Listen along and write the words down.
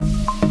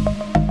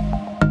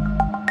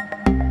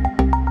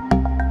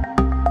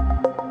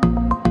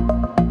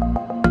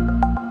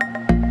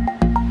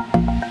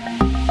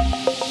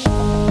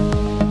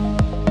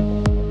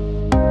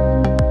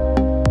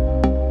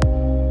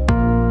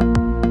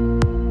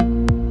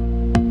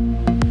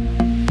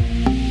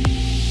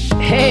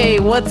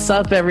What's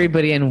up,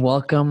 everybody, and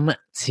welcome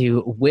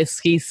to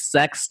Whiskey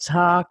Sex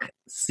Talk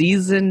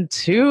Season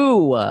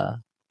 2.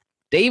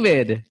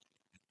 David,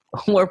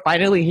 we're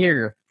finally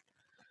here.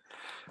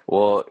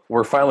 Well,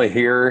 we're finally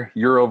here.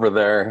 You're over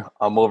there.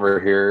 I'm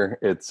over here.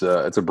 It's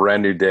a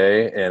brand new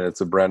day, and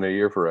it's a brand new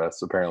year for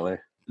us, apparently.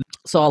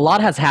 So a lot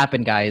has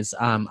happened, guys.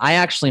 I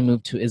actually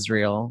moved to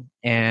Israel,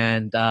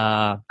 and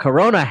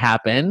Corona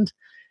happened,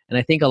 and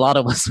I think a lot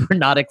of us were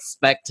not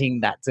expecting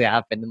that to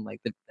happen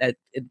in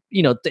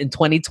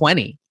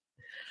 2020.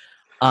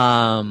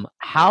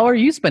 How are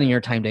you spending your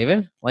time,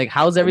 David? Like,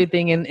 how's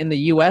everything in the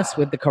U.S.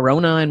 with the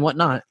Corona and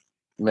whatnot?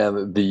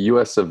 Man, the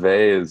U.S. of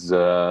A. is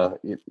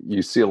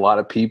you see a lot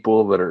of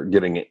people that are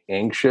getting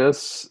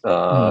anxious.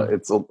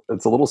 It's a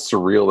little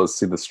surreal to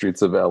see the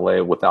streets of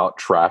L.A. without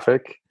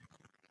traffic,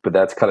 but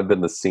that's kind of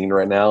been the scene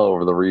right now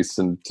over the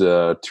recent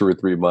 2 or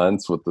 3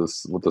 months with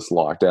this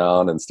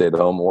lockdown and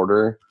stay-at-home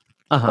order.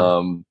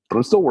 But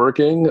I'm still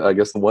working. I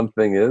guess the one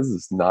thing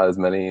is not as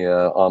many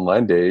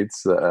online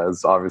dates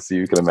as obviously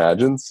you can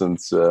imagine,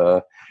 since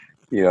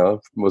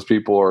most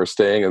people are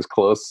staying as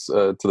close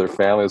to their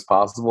family as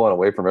possible and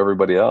away from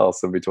everybody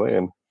else in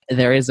between.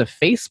 There is a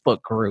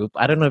Facebook group.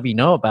 I don't know if you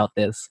know about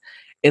this.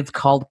 It's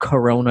called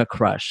Corona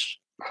Crush.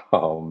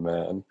 Oh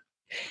man.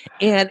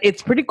 And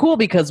it's pretty cool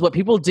because what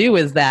people do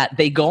is that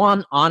they go on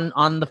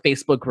the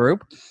Facebook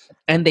group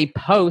and they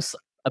post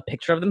a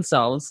picture of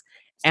themselves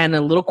and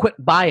a little quick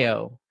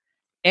bio.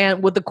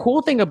 And what the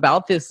cool thing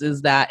about this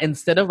is that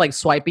instead of like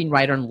swiping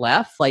right or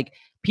left, like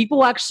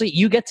people actually,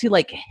 you get to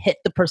like hit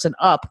the person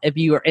up if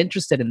you are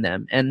interested in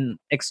them and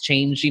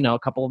exchange, a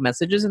couple of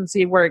messages and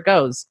see where it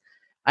goes.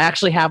 I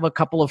actually have a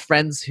couple of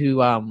friends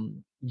who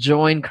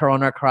joined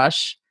Corona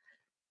Crush,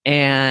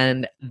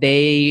 and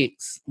they're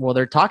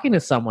talking to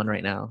someone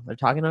right now. They're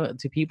talking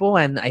to people,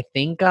 and I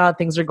think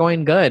things are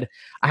going good.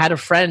 I had a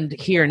friend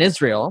here in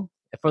Israel.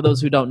 For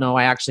those who don't know,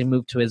 I actually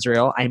moved to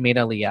Israel. I made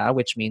Aliyah,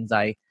 which means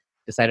I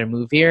decided to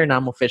move here, and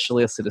I'm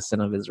officially a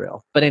citizen of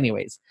Israel. But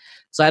anyways,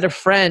 so I had a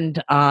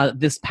friend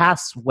this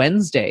past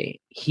Wednesday.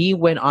 He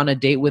went on a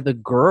date with a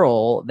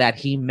girl that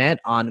he met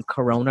on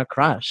Corona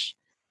Crush,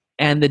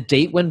 and the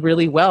date went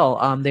really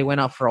well. They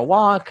went out for a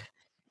walk,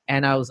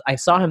 and I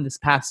saw him this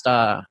past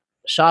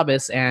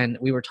Shabbos, and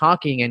we were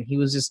talking, and he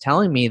was just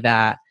telling me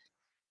that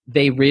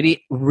they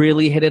really,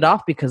 really hit it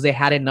off because they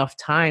had enough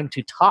time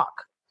to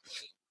talk.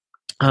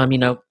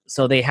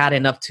 So they had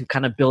enough to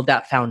kind of build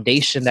that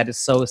foundation that is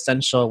so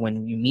essential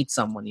when you meet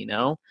someone,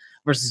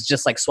 versus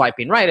just like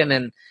swiping right and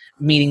then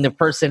meeting the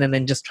person and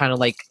then just trying to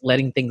like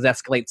letting things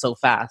escalate so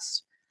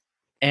fast.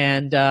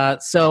 And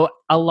so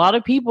a lot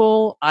of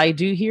people I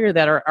do hear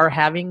that are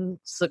having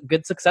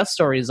good success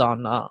stories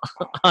on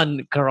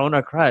on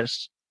Corona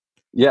Crush.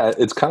 Yeah,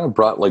 it's kind of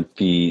brought like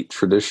the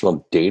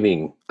traditional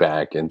dating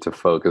back into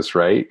focus,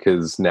 right?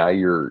 Because now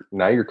you're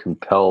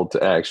compelled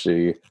to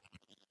actually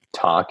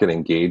talk and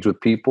engage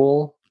with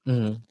people,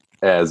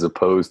 as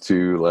opposed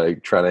to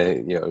like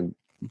trying to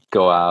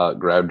go out,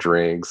 grab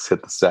drinks,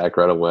 hit the sack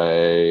right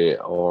away,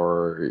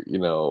 or you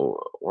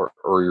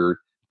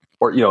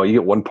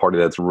get one party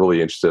that's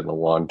really interested in a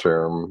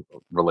long-term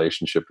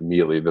relationship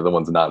immediately, the other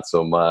one's not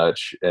so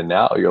much, and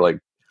now you're like,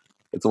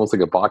 it's almost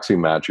like a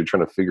boxing match. You're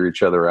trying to figure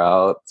each other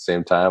out at the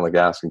same time, like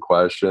asking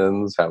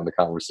questions, having the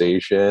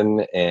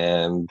conversation,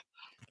 and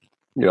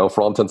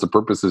for all intents and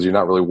purposes, you're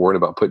not really worried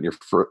about putting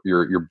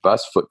your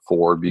best foot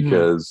forward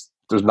because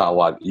there's not a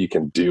lot you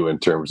can do in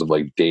terms of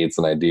like dates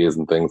and ideas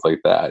and things like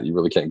that. You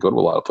really can't go to a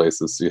lot of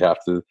places. So you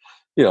have to,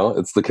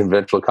 it's the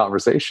conventional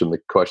conversation, the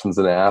questions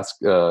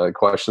and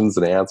questions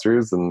and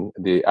answers, and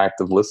the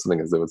active listening,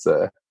 as they would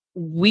say.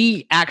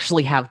 We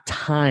actually have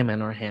time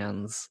in our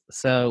hands.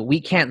 So we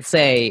can't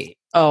say,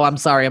 oh, I'm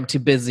sorry, I'm too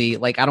busy.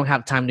 Like, I don't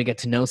have time to get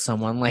to know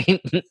someone. Like,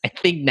 I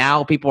think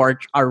now people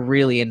are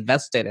really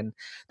invested and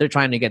they're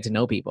trying to get to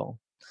know people.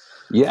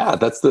 Yeah,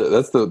 that's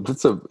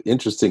a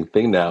interesting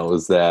thing now,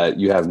 is that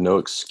you have no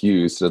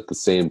excuse. And at the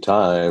same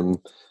time,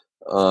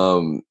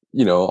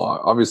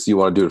 obviously you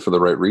want to do it for the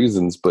right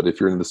reasons, but if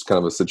you're in this kind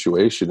of a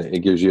situation,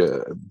 it gives you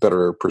a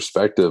better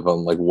perspective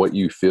on like what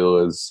you feel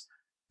is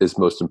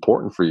most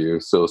important for you.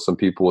 So some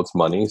people it's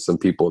money, some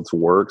people it's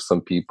work, some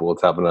people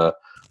it's having a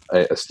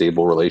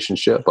stable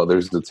relationship,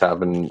 others it's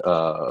having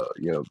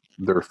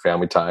their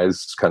family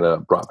ties kind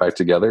of brought back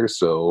together.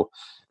 So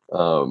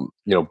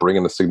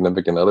bringing a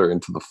significant other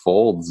into the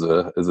fold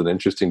is an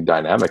interesting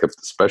dynamic,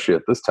 especially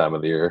at this time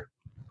of the year.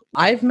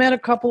 I've met a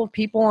couple of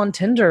people on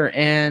Tinder,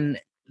 and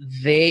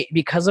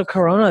because of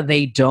Corona,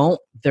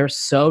 they're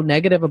so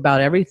negative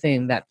about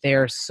everything that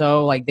they're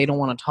so like, they don't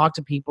want to talk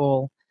to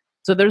people.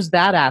 So there's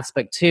that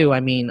aspect too.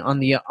 I mean, on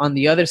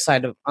the other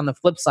side on the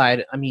flip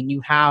side, I mean, you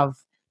have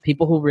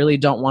people who really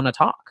don't want to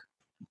talk.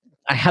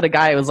 I had a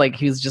guy,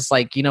 he was just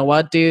like, you know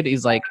what, dude?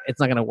 He's like, it's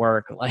not going to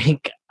work.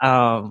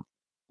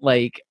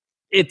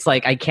 It's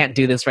like, I can't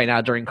do this right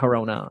now during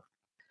Corona.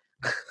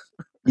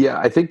 Yeah,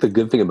 I think the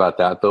good thing about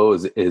that though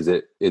is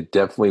it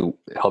definitely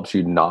helps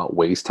you not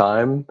waste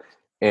time.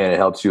 and it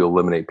helps you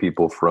eliminate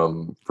people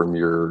from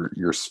your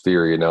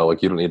sphere. You know,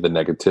 like you don't need the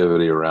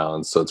negativity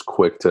around, so it's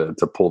quick to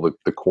pull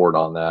the cord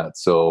on that.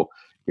 So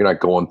you're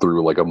not going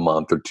through like a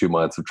month or 2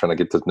 months of trying to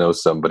get to know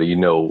somebody. You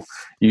know,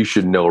 you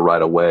should know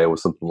right away with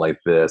something like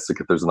this,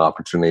 like if there's an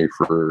opportunity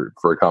for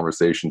a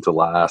conversation to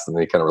last and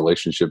any kind of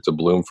relationship to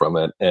bloom from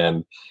it.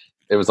 And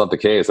it was not the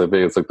case. I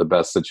think it's like the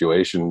best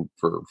situation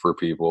for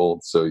people.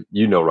 So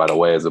you know right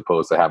away, as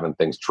opposed to having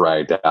things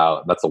dragged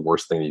out. That's the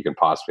worst thing you can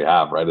possibly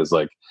have, right? Is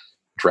like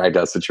dragged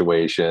out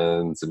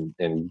situations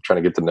and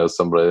trying to get to know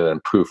somebody,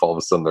 and poof, all of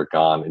a sudden they're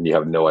gone and you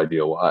have no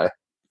idea why.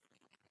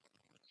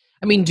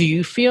 I mean, do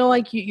you feel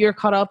like you're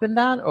caught up in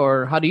that,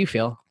 or how do you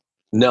feel?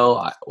 No,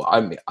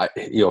 I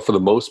for the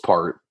most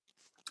part,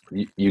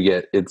 you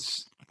get,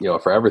 it's,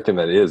 for everything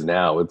that it is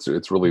now,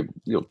 it's really,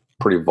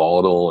 pretty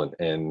volatile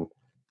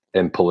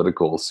and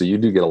political. So you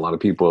do get a lot of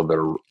people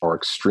that are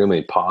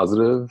extremely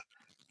positive,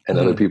 and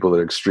other people that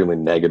are extremely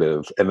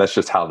negative. And that's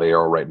just how they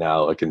are right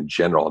now, like in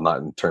general, not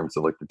in terms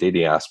of like the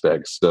dating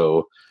aspects.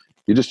 So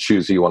you just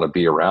choose who you want to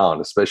be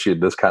around, especially in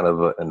this kind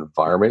of an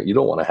environment. You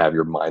don't want to have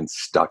your mind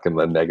stuck in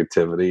the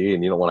negativity,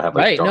 and you don't want to have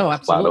like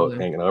dark cloud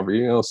hanging over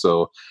you.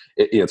 So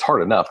it's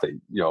hard enough that,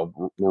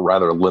 we're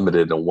rather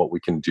limited on what we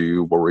can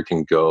do, where we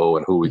can go,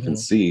 and who we can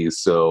see.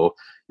 So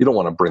you don't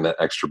want to bring that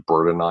extra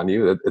burden on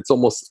you. It's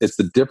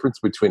the difference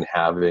between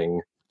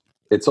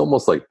it's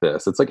almost like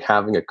this. It's like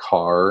having a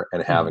car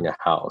and having a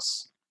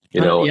house.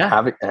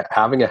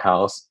 Having a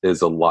house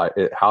is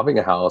having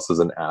a house is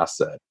an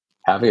asset.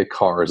 Having a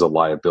car is a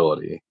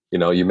liability.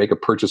 You make a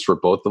purchase for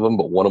both of them,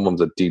 but one of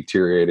them's a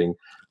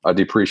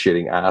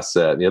depreciating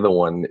asset, and the other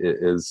one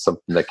is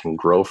something that can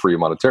grow for you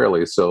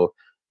monetarily. So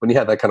when you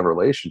have that kind of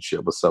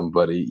relationship with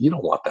somebody, you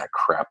don't want that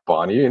crap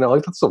on you.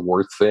 Like that's the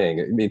worst thing.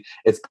 I mean,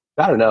 it's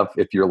bad enough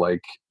if you're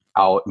like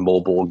out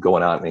mobile,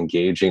 going out and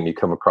engaging, and you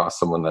come across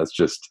someone that's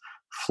just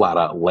flat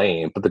out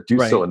lame, but to do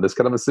so in this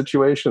kind of a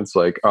situation, it's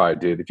like, all right,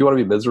 dude, if you want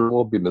to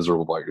be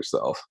miserable by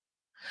yourself.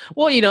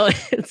 Well,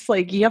 it's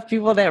like you have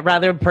people that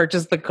rather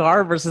purchase the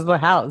car versus the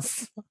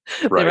house.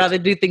 They rather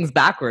do things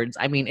backwards.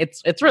 I mean,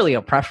 it's really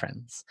a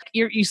preference.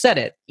 You said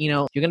it,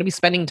 you're going to be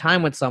spending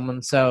time with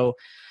someone. So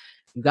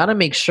you got to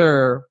make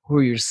sure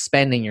who you're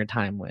spending your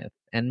time with,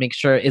 and make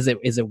sure, is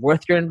it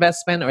worth your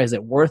investment, or is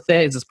it worth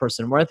it? Is this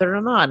person worth it or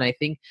not? And I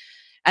think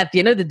at the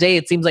end of the day,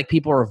 it seems like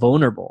people are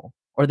vulnerable,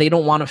 or they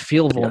don't want to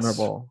feel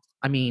vulnerable. Yes.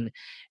 I mean,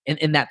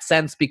 in that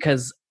sense,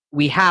 because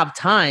we have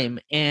time,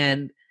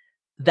 and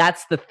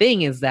that's the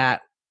thing, is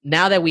that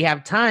now that we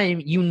have time,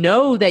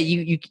 that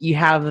you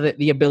have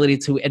the ability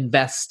to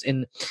invest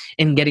in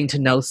getting to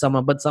know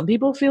someone, but some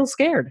people feel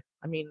scared.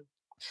 I mean,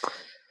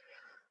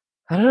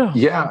 I don't know.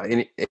 Yeah,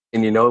 and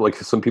like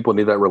some people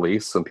need that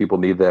release, some people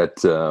need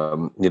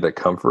that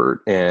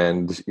comfort,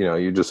 and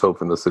you just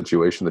hope in the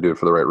situation they do it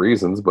for the right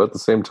reasons. But at the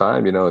same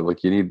time,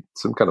 like you need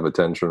some kind of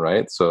attention,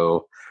 right?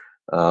 So,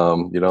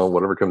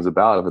 whatever comes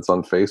about, if it's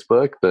on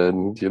Facebook,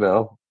 then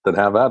then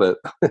have at it.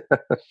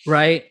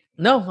 Right.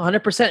 No,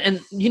 100%.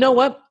 And you know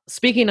what?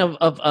 Speaking of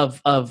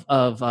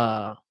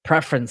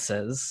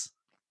preferences,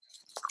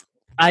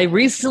 I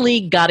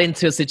recently got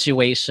into a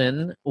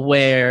situation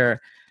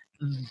where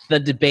the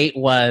debate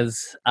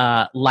was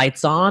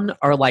lights on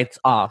or lights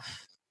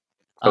off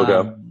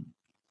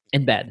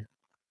in bed.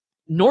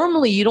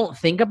 Normally, you don't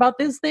think about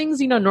these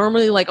things.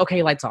 Normally, like,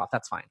 okay, lights off,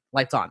 that's fine.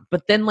 Lights on.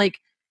 But then, like,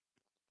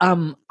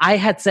 I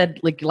had said,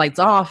 like, lights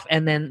off,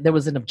 and then there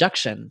was an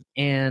objection.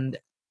 And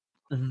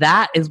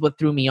that is what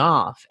threw me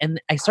off.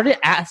 And I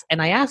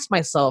asked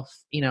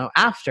myself,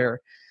 after,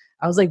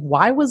 I was like,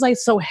 why was I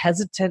so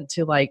hesitant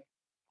to, like,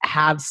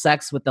 have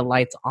sex with the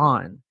lights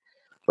on?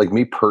 Like,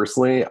 me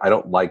personally, I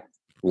don't like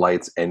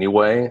lights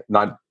anyway.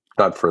 Not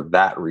for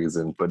that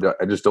reason, but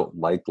I just don't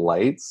like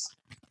lights.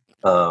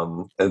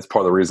 And it's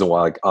part of the reason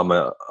why, like, I'm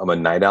a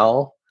night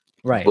owl.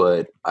 Right.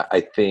 But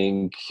I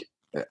think,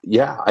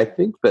 I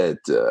think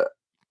that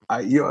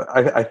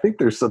I think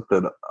there's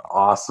something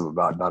awesome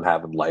about not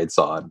having lights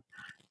on,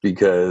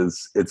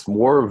 because it's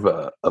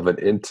more of an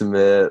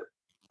intimate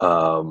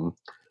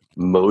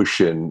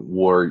motion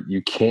where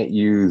you can't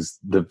use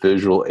the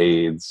visual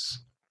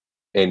aids,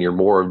 and you're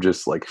more of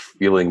just like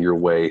feeling your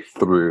way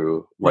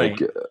through, like,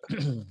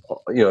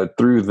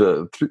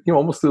 through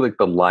almost through like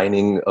the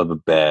lining of the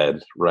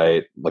bed,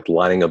 right? Like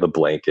lining of the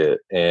blanket,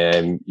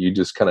 and you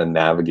just kind of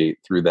navigate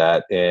through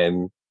that,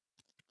 and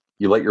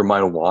you let your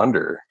mind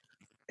wander.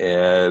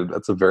 And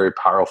that's a very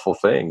powerful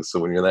thing. So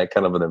when you're in that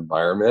kind of an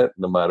environment,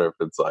 no matter if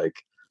it's like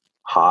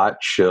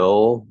hot,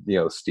 chill,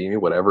 steamy,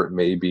 whatever it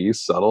may be,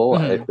 subtle,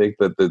 I think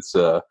that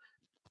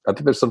I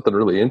think there's something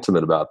really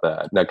intimate about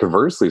that. Now,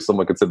 conversely,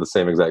 someone could say the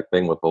same exact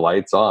thing with the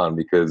lights on,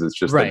 because it's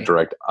just like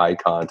direct eye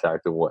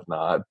contact and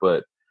whatnot.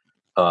 But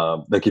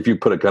like, if you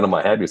put a gun in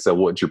my head and you said,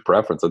 what's your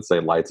preference? I'd say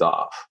lights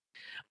off.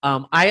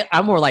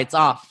 I'm more lights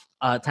off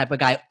type of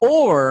guy.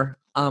 Or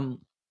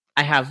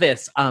I have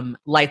this,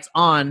 lights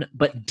on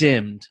but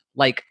dimmed,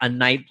 like a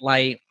night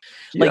light,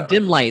 like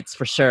dim lights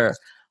for sure.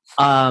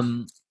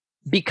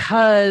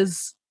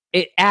 Because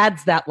it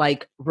adds that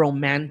like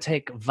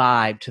romantic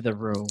vibe to the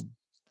room.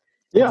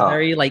 It's Yeah.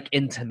 very like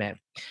intimate.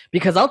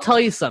 Because I'll tell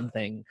you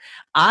something.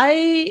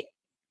 I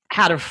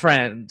had a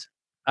friend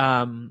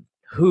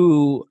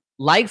who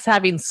likes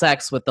having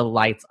sex with the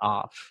lights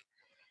off.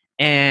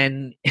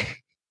 And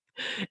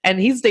and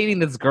he's dating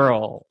this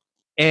girl.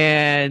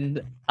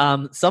 And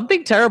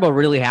something terrible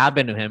really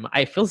happened to him.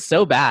 I feel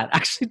so bad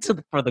actually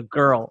for the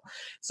girl.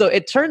 So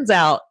it turns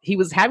out he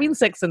was having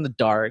sex in the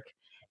dark,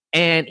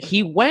 and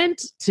he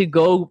went to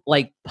go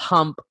like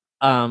put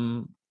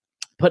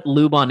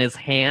lube on his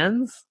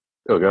hands.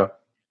 Okay.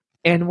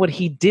 And what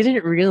he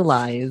didn't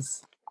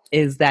realize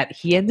is that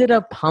he ended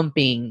up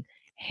pumping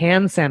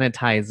hand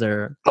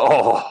sanitizer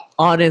Oh.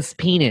 on his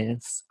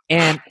penis.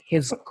 And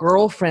his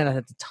girlfriend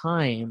at the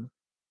time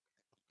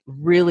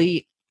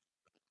really,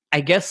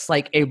 I guess,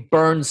 like it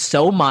burned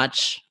so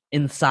much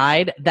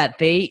inside that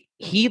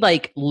he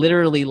like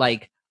literally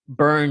like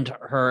burned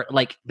her,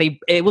 like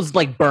it was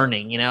like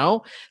burning,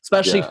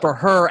 especially Yeah. for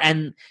her.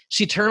 And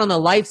she turned on the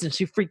lights and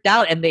she freaked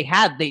out, and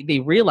they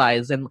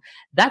realized. And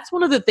that's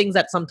one of the things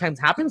that sometimes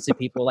happens to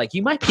people. Like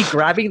you might be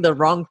grabbing the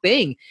wrong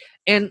thing.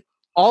 And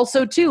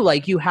also too,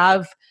 like you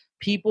have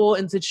people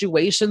in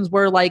situations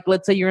where, like,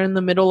 let's say you're in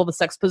the middle of a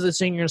sex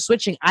position, you're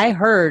switching. I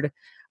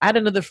had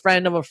another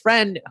friend of a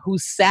friend who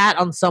sat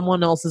on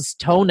someone else's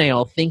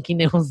toenail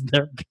thinking it was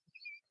their.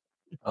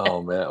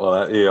 Oh man.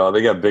 Well,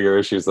 they got bigger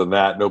issues than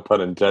that. No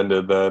pun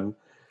intended. Then.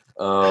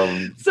 So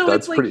That's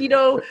it's like, pretty.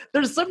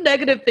 there's some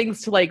negative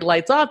things to like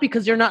lights off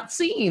because you're not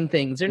seeing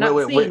things. You're not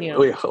seeing.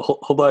 Wait.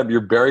 Hold on. You're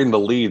burying the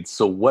lead.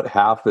 So what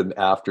happened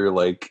after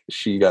like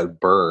she got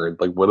burned?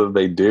 Like, what did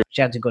they do?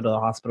 She had to go to the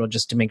hospital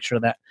just to make sure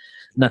that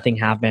nothing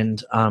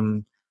happened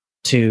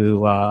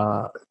to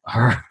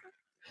her.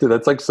 Dude,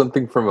 that's like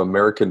something from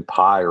American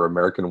Pie or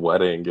American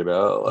Wedding, Like,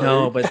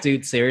 No, but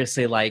dude,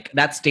 seriously, like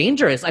that's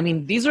dangerous. I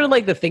mean, these are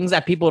like the things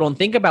that people don't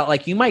think about.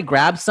 Like you might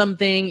grab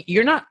something,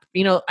 you're not,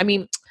 I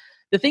mean,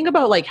 the thing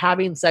about like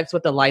having sex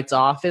with the lights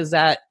off is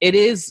that it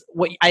is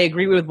what I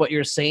agree with what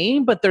you're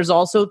saying, but there's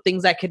also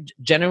things that could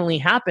generally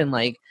happen.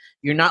 Like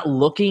you're not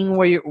looking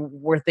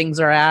where things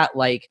are at.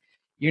 Like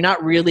you're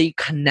not really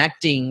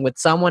connecting with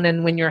someone.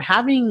 And when you're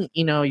having,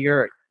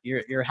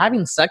 you're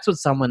having sex with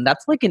someone,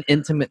 that's like an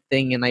intimate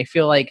thing. And I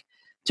feel like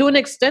to an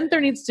extent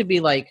there needs to be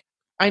like,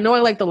 I know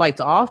I like the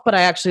lights off, but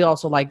I actually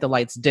also like the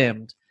lights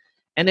dimmed.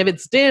 And if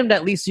it's dimmed,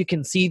 at least you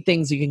can see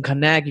things, you can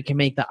connect, you can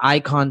make the eye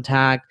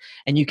contact,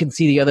 and you can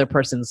see the other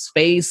person's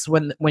face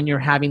when you're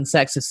having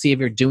sex to see if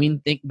you're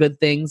doing good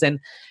things. And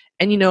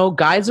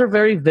guys are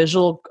very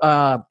visual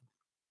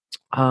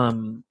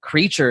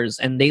creatures,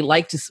 and we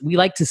like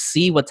to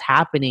see what's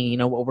happening,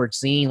 what we're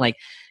seeing. Like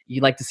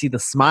you like to see the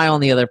smile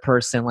on the other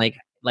person, like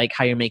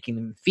how you're making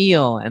them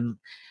feel. And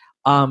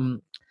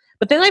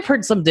but then I've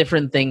heard some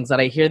different things that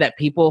I hear that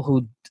people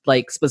who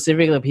like,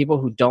 specifically people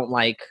who don't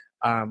like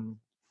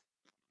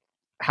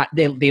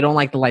they don't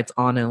like the lights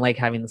on and like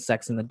having the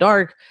sex in the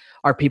dark,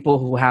 are people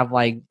who have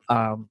like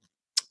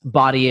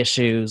body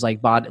issues,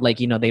 like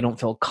they don't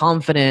feel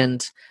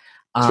confident.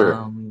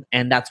 Sure.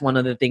 And that's one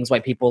of the things why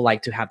people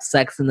like to have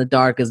sex in the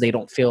dark, is they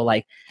don't feel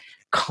like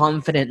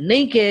confident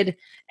naked.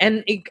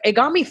 And it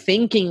got me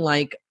thinking,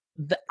 like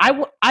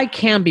I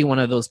can be one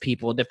of those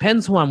people. It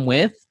depends who I'm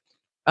with.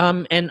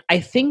 And I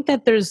think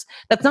that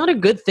that's not a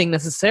good thing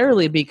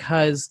necessarily,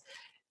 because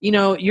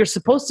it's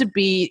supposed to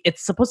be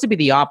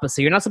the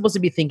opposite. You're not supposed to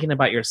be thinking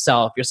about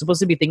yourself. You're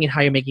supposed to be thinking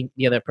how you're going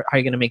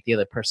to make the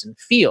other person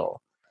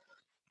feel.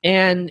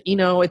 And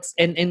I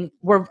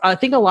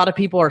think a lot of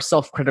people are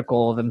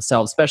self-critical of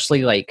themselves,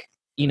 especially like,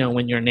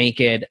 when you're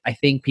naked. I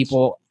think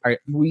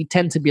we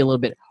tend to be a little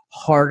bit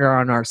harder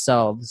on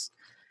ourselves.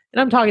 And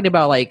I'm talking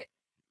about like,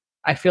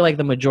 I feel like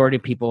the majority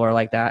of people are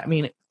like that. I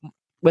mean,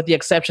 with the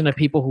exception of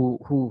people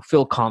who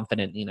feel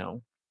confident,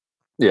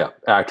 Yeah,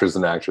 actors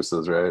and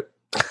actresses, right?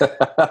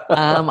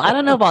 I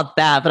don't know about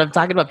that, but I'm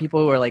talking about people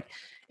who are like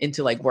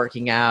into like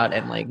working out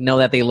and like know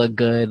that they look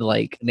good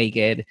like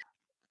naked.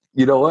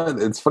 You know what?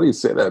 It's funny you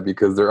say that,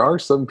 because there are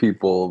some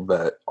people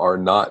that are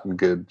not in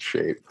good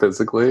shape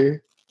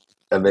physically,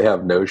 and they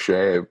have no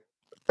shame,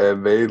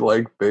 and they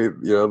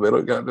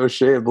don't got no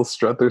shame. They'll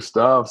strut their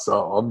stuff.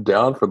 So I'm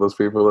down for those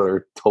people that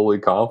are totally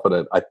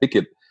confident. I think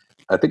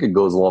it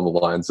goes along the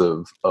lines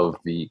of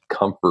the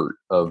comfort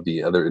of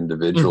the other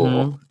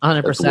individual.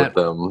 100%. That's what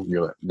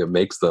that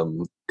makes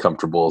them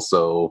comfortable.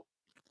 So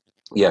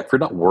yeah, if you're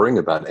not worrying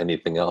about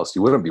anything else,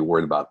 you wouldn't be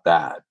worried about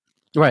that.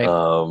 Right.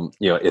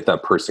 If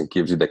that person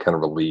gives you that kind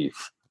of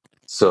relief.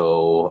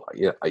 So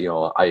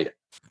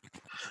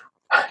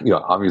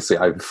obviously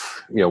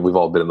we've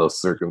all been in those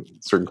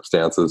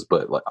circumstances,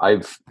 but like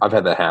I've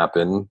had that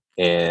happen,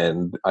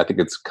 and I think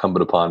it's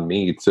incumbent upon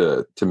me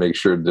to make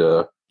sure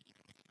to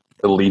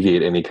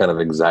alleviate any kind of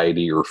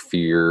anxiety or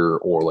fear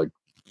or like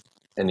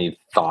any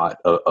thought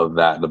of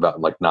that,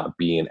 about like not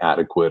being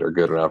adequate or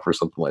good enough or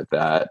something like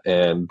that.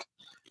 And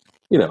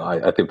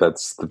I think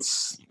that's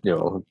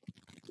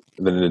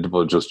the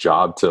individual's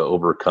job to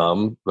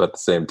overcome, but at the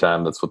same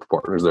time, that's what the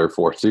partner's there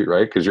for too,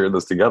 right? Because you're in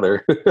this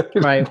together.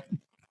 Right.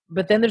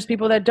 But then there's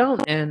people that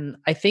don't. And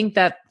I think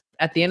that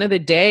at the end of the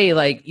day,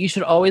 like, you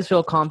should always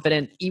feel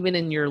confident, even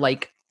in your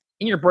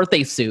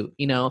birthday suit,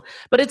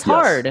 but it's Yes.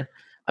 hard.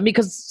 I mean,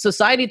 because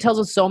society tells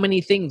us so many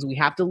things. We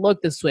have to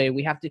look this way.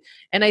 We have to,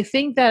 and I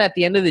think that at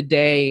the end of the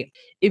day,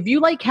 if you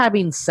like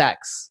having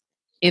sex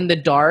in the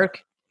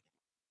dark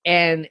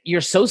and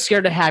you're so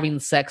scared of having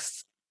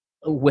sex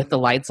with the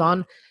lights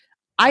on,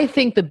 I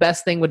think the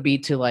best thing would be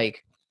to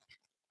like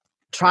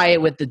try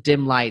it with the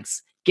dim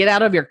lights, get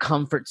out of your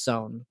comfort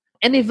zone.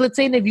 And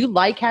if you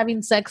like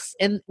having sex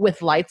and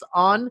with lights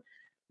on,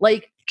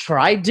 like,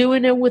 try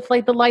doing it with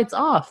like the lights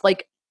off.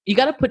 Like, you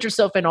got to put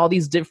yourself in all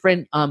these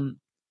different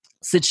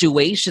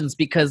situations,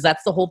 because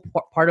that's the whole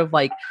part of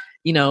like,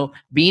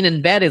 being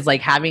in bed is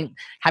like having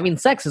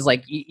sex is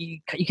like you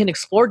can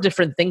explore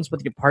different things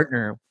with your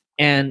partner.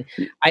 And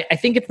I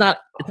think it's not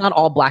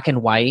all black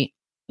and white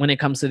when it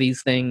comes to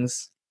these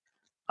things.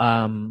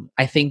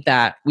 I think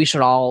that we should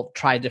all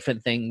try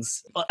different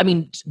things. I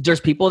mean, there's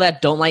people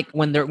that don't like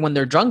when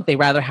they're drunk, they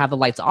rather have the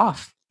lights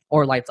off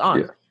or lights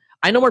on. Yeah.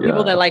 I know more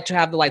people that like to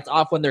have the lights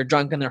off when they're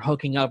drunk and they're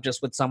hooking up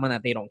just with someone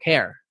that they don't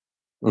care.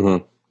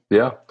 Mm-hmm.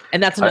 Yeah.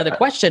 And that's another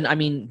question. I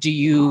mean, do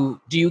you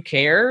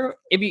care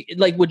if you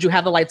like? Would you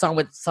have the lights on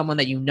with someone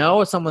that you know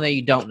or someone that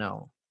you don't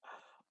know?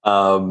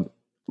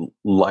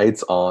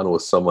 Lights on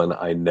with someone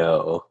I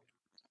know.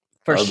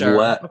 For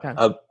sure. Okay.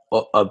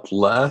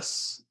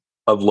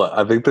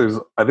 I think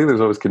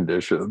there's always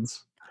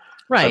conditions.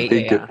 Right.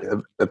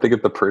 I think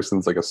if the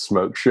person's like a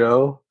smoke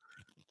show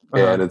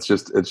and it's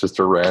just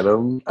a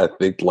random, I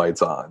think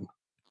lights on.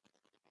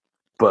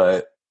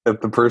 But if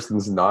the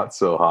person's not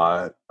so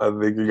hot, I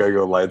think you gotta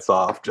go lights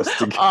off just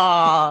to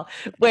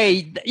get...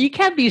 wait, you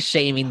can't be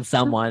shaming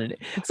someone.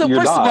 So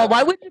first of all,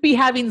 why would you be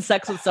having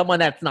sex with someone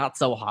that's not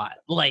so hot?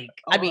 Like,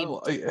 I mean,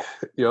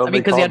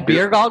 because you had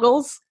beer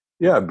goggles?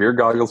 Yeah, beer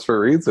goggles for a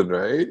reason,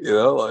 right?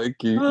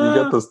 Like you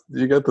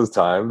get those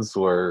times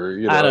where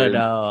I don't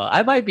know.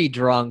 I might be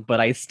drunk, but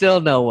I still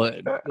know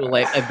what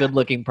like a good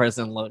looking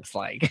person looks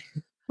like.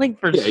 Like,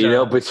 for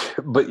sure.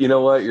 But you know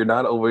what? You're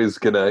not always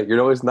gonna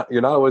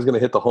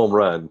hit the home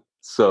run.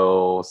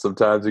 So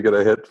sometimes you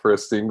gotta hit for a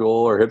single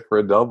or hit for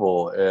a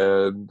double,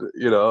 and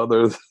there are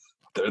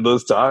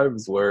those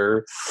times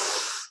where,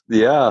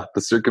 the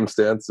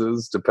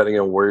circumstances, depending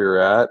on where you're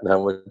at and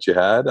how much you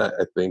had, I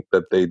think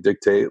that they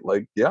dictate,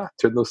 like,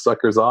 turn those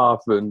suckers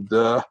off and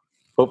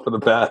hope for the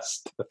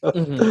best.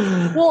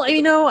 Mm-hmm. Well,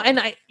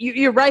 and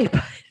you're right.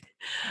 But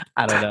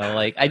I don't know.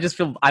 Like,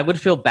 I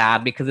would feel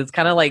bad, because it's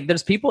kind of like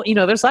there's people,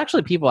 there's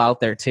actually people out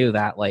there too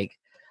that like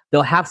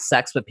they'll have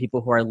sex with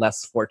people who are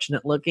less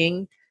fortunate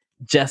looking,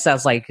 just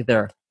as like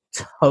their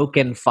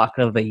token fuck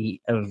of the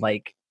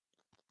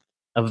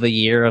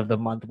year, of the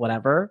month,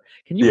 whatever.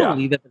 Can you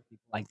believe that there's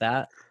people like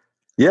that?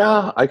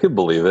 Yeah, I could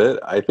believe it.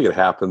 I think it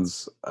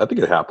happens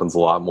a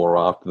lot more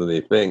often than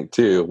you think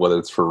too, whether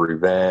it's for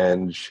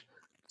revenge,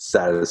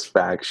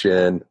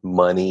 satisfaction,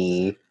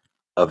 money,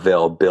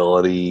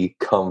 availability,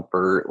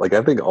 comfort. Like,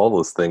 I think all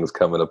those things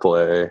come into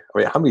play.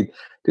 I mean,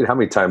 how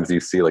many times do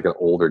you see like an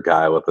older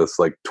guy with this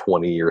like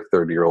 20 or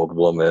 30-year-old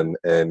woman,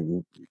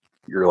 and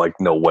you're like,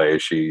 no way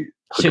she'll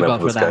go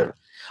for that guy.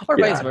 Or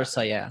vice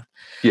versa. Yeah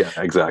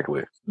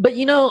exactly. But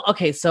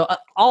okay, so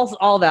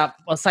all that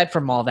aside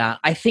from all that,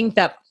 I think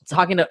that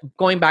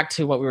going back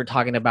to what we were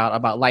talking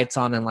about lights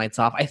on and lights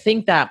off, I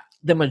think that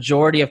the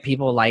majority of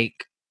people,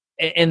 like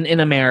in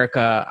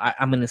America,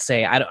 I'm going to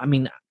say,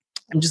 I'm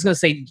just going to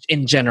say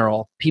in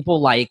general, people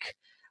like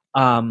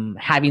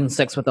having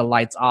sex with the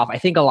lights off. I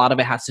think a lot of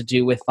it has to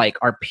do with like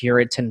our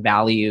Puritan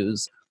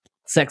values.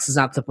 Sex is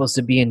not supposed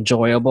to be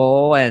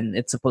enjoyable, and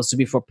it's supposed to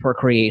be for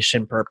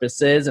procreation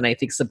purposes. And I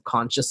think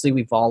subconsciously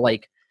we've all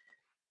like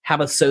have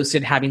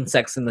associated having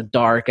sex in the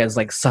dark as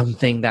like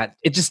something that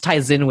it just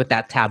ties in with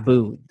that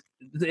taboo.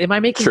 Am I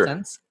making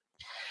sense?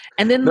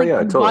 And then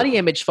body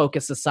image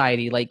focused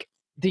society, like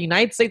the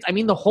United States, I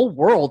mean the whole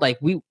world, like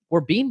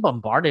we're being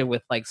bombarded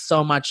with like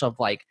so much of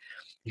like,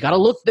 you got to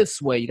look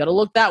this way, you got to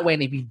look that way,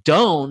 and if you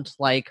don't,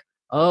 like,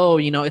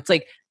 it's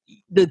like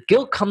the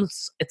guilt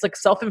comes, it's like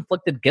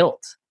self-inflicted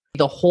guilt.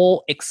 The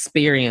whole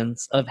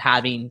experience of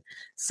having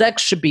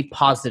sex should be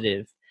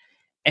positive,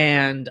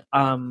 and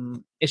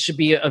it should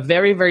be a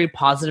very, very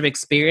positive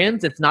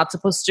experience. It's not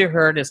supposed to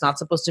hurt. It's not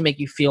supposed to make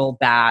you feel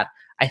bad.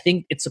 I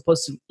think it's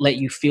supposed to let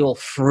you feel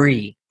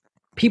free.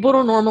 People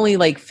don't normally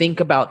like think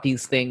about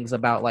these things,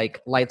 about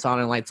like lights on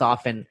and lights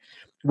off, and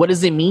what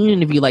does it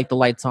mean if you like the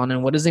lights on,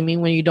 and what does it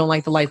mean when you don't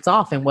like the lights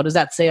off, and what does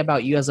that say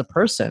about you as a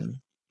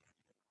person?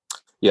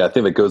 Yeah, I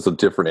think it goes with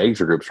different age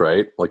groups,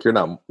 right? Like you're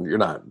not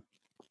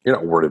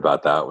worried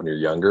about that when you're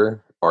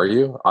younger, are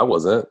you? I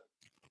wasn't.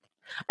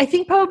 I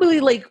think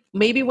probably like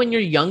maybe when you're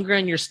younger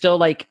and you're still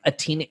like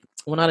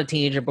not a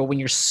teenager, but when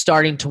you're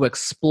starting to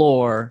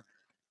explore,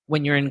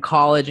 when you're in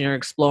college and you're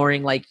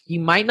exploring, like you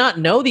might not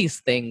know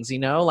these things,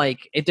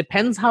 like it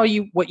depends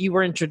what you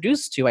were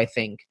introduced to, I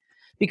think.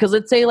 Because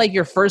let's say like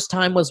your first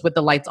time was with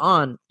the lights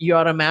on, you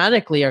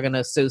automatically are going to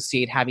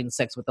associate having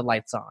sex with the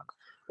lights on.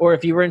 Or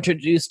if you were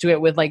introduced to it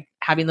with like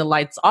having the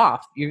lights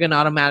off, you're going to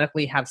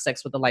automatically have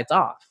sex with the lights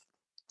off.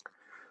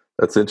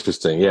 That's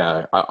interesting.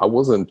 Yeah, I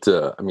wasn't.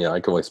 I mean, I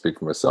can only speak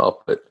for myself,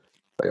 but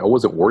like, I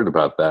wasn't worried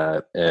about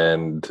that.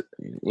 And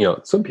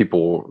some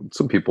people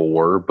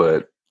were,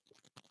 but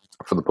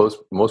for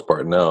the most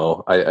part,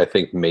 no. I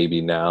think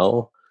maybe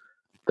now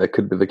that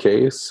could be the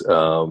case,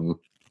 but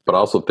I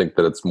also think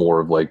that it's more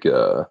of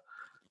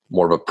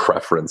a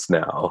preference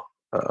now.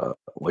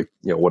 Like,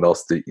 what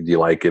else do you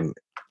like in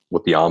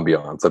with the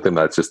ambiance? I think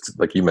that's just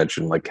like you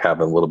mentioned, like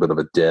having a little bit of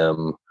a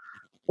dim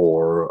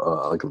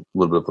or like a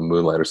little bit of the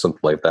moonlight or something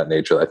like that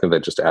nature. I think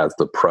that just adds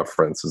the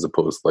preference as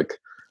opposed to like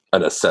a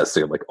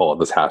necessity of like, oh,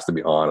 this has to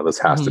be on or this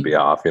has to be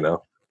off,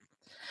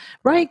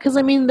 Right, because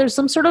I mean, there's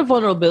some sort of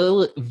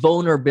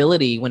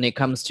vulnerability when it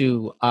comes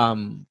to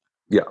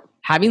Yeah.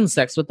 having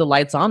sex with the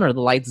lights on or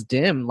the lights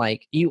dim.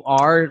 Like you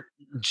are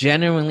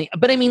genuinely,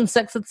 but I mean,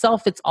 sex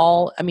itself, it's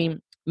all. I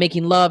mean,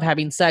 making love,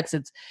 having sex,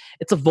 it's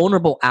a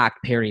vulnerable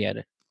act.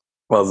 Period.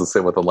 Well, as I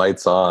say, with the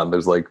lights on,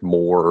 there's like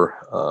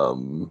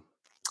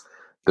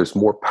there's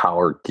more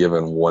power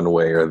given one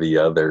way or the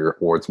other,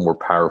 or it's more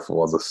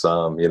powerful as a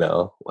sum,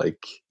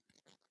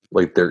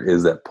 like there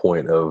is that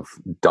point of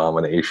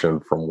domination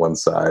from one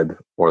side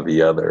or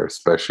the other,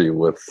 especially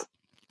with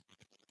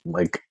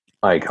like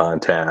eye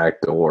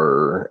contact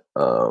or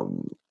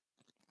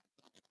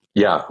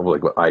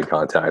like with eye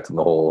contact and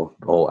the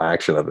whole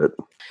action of it.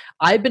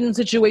 I've been in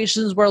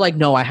situations where like,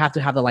 no, I have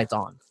to have the lights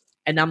on,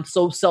 and I'm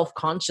so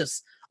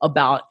self-conscious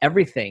about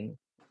everything.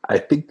 I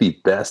think the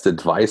best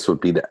advice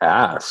would be to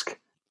ask.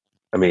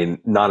 I mean,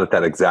 not at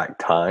that exact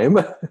time.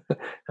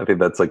 I think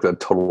that's like a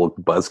total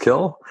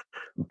buzzkill.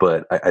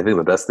 But I think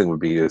the best thing would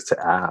be is to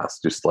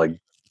ask, just like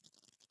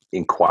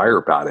inquire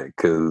about it,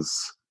 because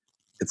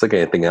it's like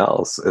anything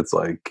else. It's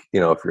like,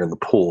 if you're in the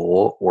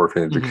pool or if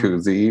you're in a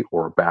jacuzzi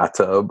or a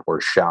bathtub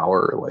or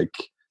shower, like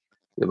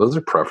those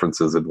are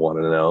preferences I'd want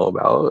to know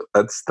about.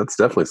 That's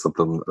definitely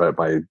something right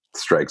by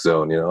strike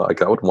zone.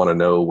 Like I would want to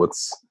know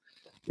what's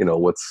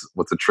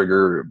a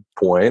trigger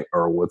point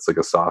or what's like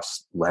a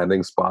soft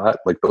landing spot.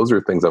 Like those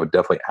are things I would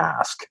definitely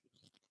ask.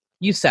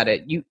 You said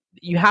it. You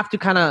have to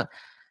kind of,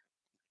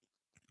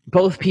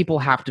 both people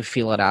have to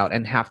feel it out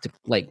and have to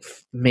like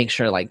make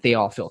sure like they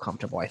all feel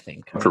comfortable, I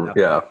think. Comfort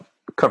level.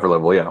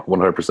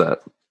 100%.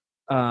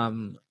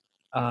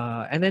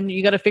 And then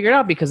you got to figure it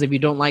out, because if you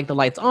don't like the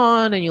lights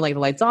on and you like the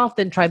lights off,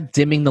 then try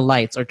dimming the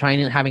lights or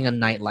trying having a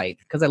night light,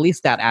 because at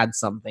least that adds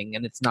something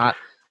and it's not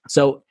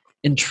so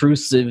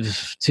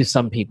intrusive to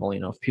some people,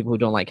 people who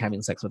don't like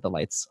having sex with the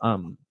lights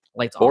on.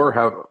 Or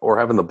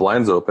having the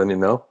blinds open, if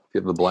you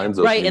have the blinds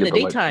open. Right, in the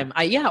daytime.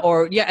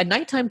 At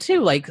nighttime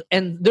too. Like,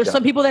 and there's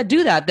some people that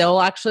do that.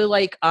 They'll actually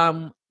like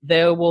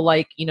they will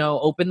like,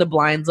 open the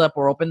blinds up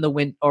or open the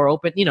wind or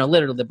open,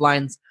 literally the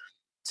blinds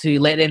to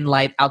let in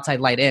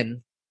outside light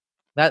in.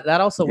 That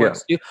also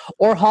works too.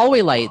 Or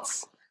hallway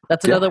lights.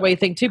 That's another way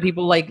thing too.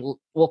 People like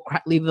will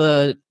leave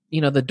the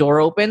the door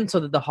open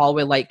so that the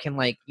hallway light can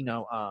like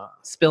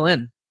spill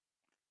in.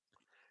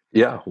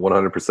 Yeah,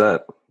 100%.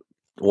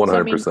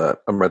 100%.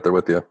 I'm right there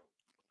with you.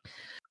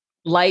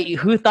 Light.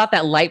 Who thought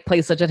that light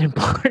plays such an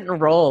important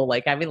role?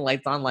 Like having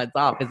lights on, lights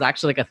off is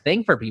actually like a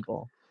thing for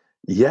people.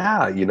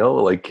 Yeah,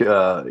 like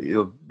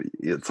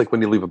it's like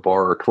when you leave a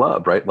bar or a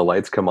club, right? And the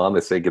lights come on,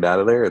 they say get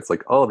out of there. It's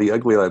like, oh, the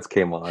ugly lights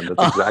came on.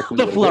 That's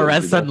exactly the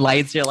fluorescent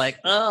lights. You're like,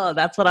 oh,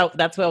 that's what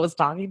I was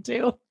talking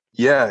to.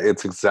 Yeah,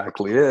 it's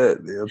exactly it.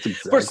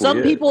 For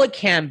some people, it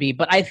can be,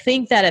 but I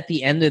think that at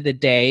the end of the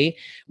day,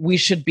 we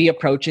should be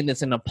approaching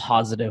this in a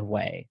positive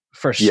way,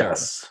 for sure.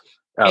 Yes,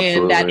 absolutely.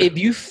 And that if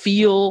you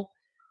feel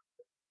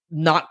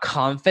not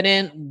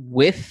confident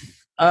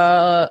with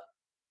the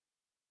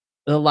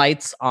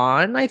lights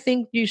on, I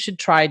think you should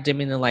try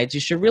dimming the lights. You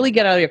should really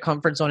get out of your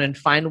comfort zone and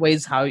find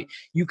ways how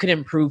you can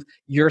improve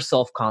your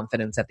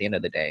self-confidence at the end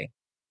of the day.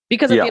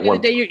 Because at the end of the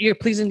day, you're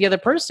pleasing the other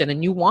person,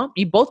 and you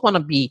both want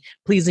to be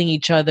pleasing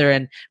each other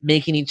and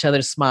making each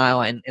other smile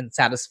and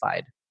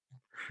satisfied.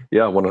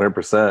 Yeah,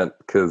 100%.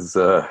 Because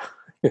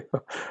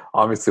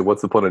obviously,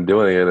 what's the point of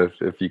doing it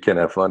if you can't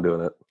have fun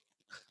doing it?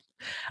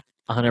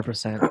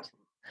 100%.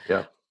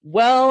 Yeah.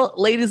 Well,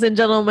 ladies and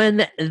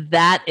gentlemen,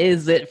 that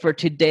is it for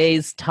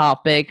today's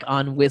topic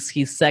on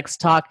Whiskey Sex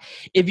Talk.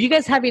 If you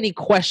guys have any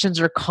questions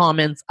or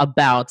comments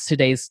about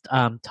today's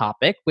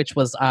topic, which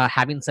was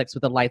having sex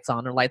with the lights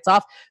on or lights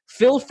off,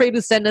 feel free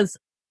to send us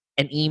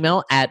an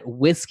email at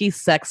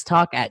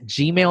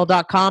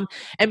whiskeysextalk@gmail.com.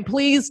 And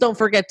please don't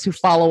forget to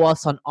follow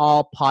us on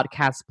all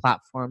podcast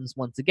platforms.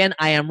 Once again,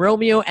 I am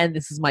Romeo, and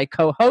this is my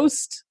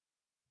co-host,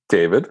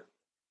 David.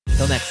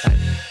 Till next time.